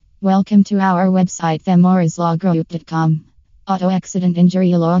Welcome to our website themorislawgroup.com. Auto Accident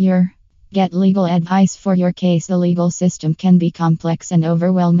Injury Lawyer. Get legal advice for your case. The legal system can be complex and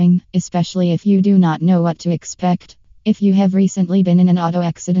overwhelming, especially if you do not know what to expect. If you have recently been in an auto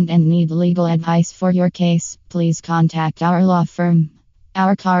accident and need legal advice for your case, please contact our law firm.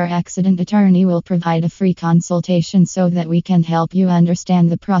 Our car accident attorney will provide a free consultation so that we can help you understand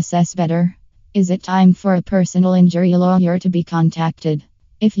the process better. Is it time for a personal injury lawyer to be contacted?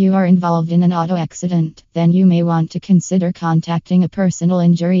 If you are involved in an auto accident, then you may want to consider contacting a personal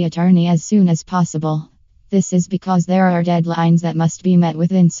injury attorney as soon as possible. This is because there are deadlines that must be met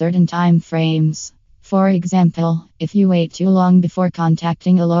within certain time frames. For example, if you wait too long before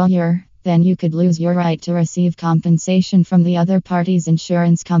contacting a lawyer, then you could lose your right to receive compensation from the other party's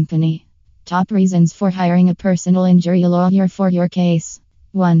insurance company. Top reasons for hiring a personal injury lawyer for your case.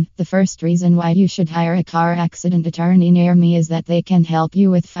 1. The first reason why you should hire a car accident attorney near me is that they can help you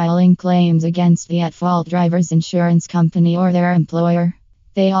with filing claims against the at-fault driver's insurance company or their employer.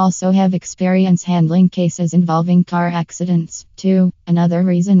 They also have experience handling cases involving car accidents. 2. Another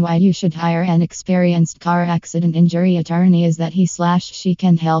reason why you should hire an experienced car accident injury attorney is that he/she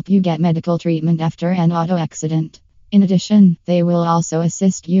can help you get medical treatment after an auto accident. In addition, they will also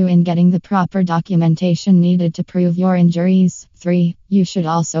assist you in getting the proper documentation needed to prove your injuries. 3. You should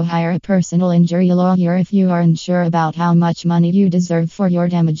also hire a personal injury lawyer if you are unsure about how much money you deserve for your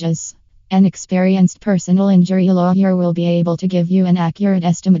damages. An experienced personal injury lawyer will be able to give you an accurate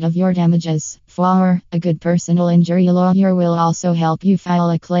estimate of your damages. 4. A good personal injury lawyer will also help you file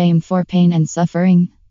a claim for pain and suffering.